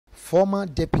Former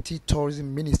Deputy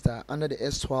Tourism Minister under the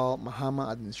erstwhile Mahama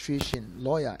administration,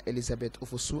 Lawyer Elizabeth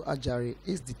Adjare,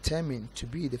 is determined to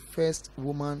be the first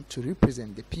woman to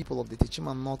represent the people of the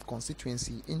Techiman North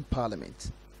constituency in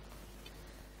Parliament.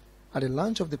 At the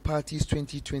launch of the party's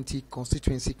 2020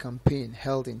 constituency campaign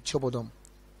held in Chobodom,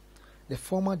 the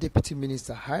former Deputy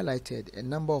Minister highlighted a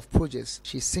number of projects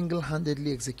she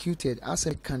single-handedly executed as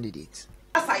a candidate.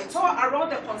 As I tour around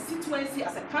the constituency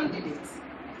as a candidate,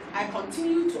 I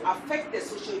continue to affect the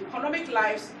socio-economic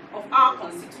lives of our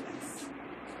constituents.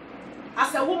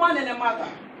 As a woman and a mother,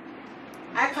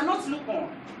 I cannot look on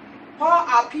while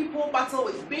our people battle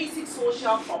with basic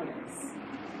social problems.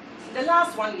 In the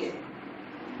last 1 year,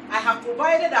 I have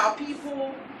provided our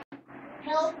people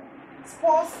health,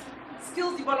 sports,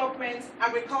 skills development,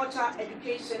 agriculture,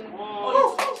 education.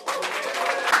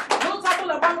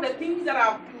 Notable among the things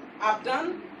that I've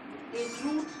done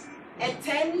include a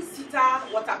 10-seater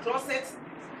water closet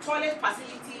toilet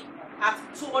facility at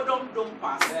Tuodom Dome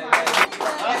Pass,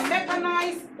 a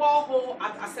mechanized borehole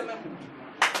at Asememu,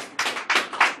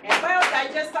 a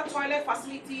biodigester toilet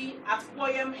facility at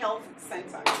Boyem Health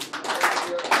Center,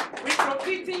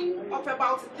 retrofitting of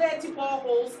about 30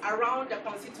 boreholes around the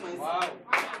constituency. Wow.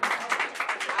 I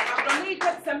have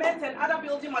donated cement and other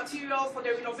building materials for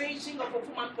the renovation of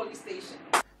Ofuman Police Station.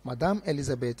 Madam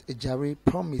Elizabeth Adjare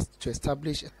promised to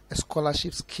establish a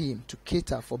scholarship scheme to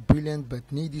cater for brilliant but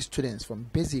needy students from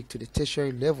basic to the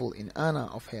tertiary level in honor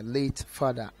of her late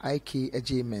father, I.K.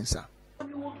 Adjare Mensah.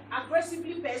 We will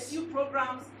aggressively pursue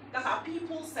programs that are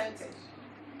people-centered.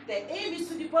 The aim is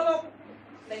to develop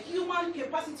the human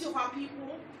capacity of our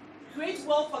people, create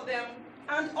wealth for them,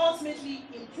 and ultimately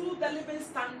improve the living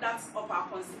standards of our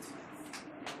constituents.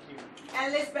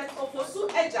 Elizabeth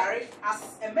Adjare,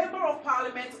 as a member of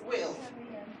Parliament, will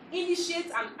initiate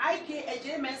an I.K.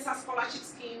 Adjare Mensah scholarship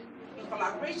scheme in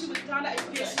collaboration with Ghana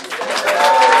Education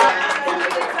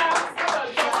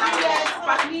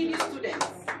but needy students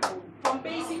from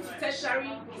basic to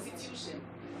tertiary institutions.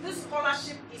 This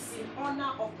scholarship is in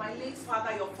honor of my late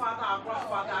father, your father, our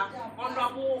grandfather,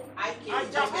 Honorable I.K.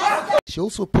 Adjare Mensah. She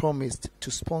also promised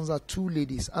to sponsor 2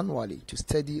 ladies annually to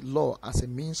study law as a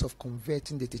means of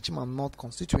converting the Techiman North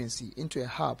constituency into a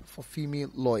hub for female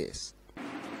lawyers.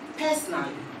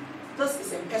 Personally, this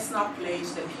is a personal pledge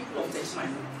to the people of Techiman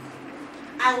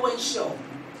North. I will ensure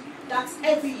that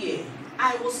every year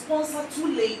I will sponsor 2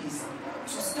 ladies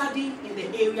to study in the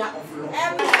area of law.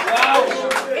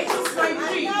 It is my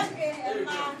dream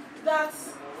that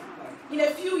in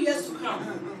a few years to come,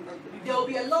 there will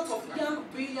be a lot of young,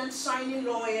 brilliant, shining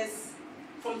lawyers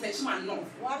from Techiman North,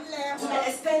 to the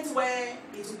extent where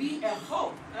it will be a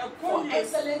hub for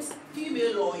excellent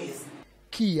female lawyers.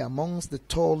 Key amongst the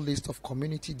tall list of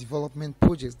community development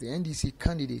projects the NDC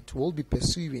candidate will be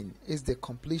pursuing is the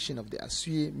completion of the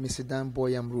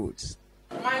Asue-Mesedan-Boyam roads.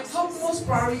 My topmost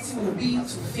priority will be to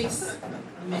fix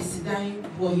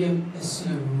Mesedan-Boyam roads.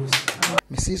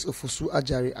 Mrs.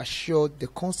 Adjare assured the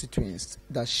constituents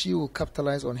that she will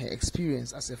capitalize on her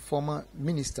experience as a former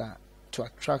minister to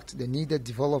attract the needed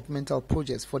developmental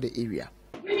projects for the area.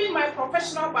 Given my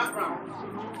professional background,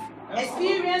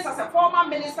 experience as a former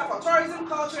minister for tourism,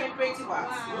 culture and creative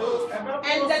arts,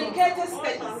 and dedicated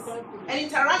studies and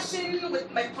interaction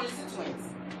with my constituents,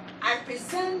 I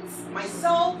present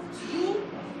myself to you,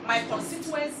 my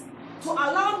constituents, to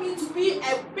allow me to be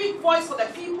a big voice for the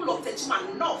people of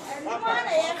Techiman North.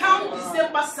 Come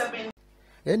December 7th.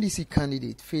 The NDC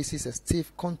candidate faces a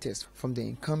stiff contest from the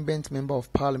incumbent Member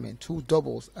of Parliament who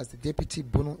doubles as the Deputy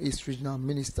Bono East Regional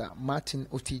Minister Martin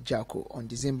Oti Jako on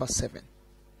December 7.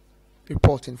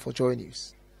 Reporting for Joy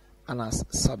News, Anas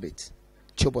Sabit,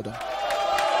 Chobodom.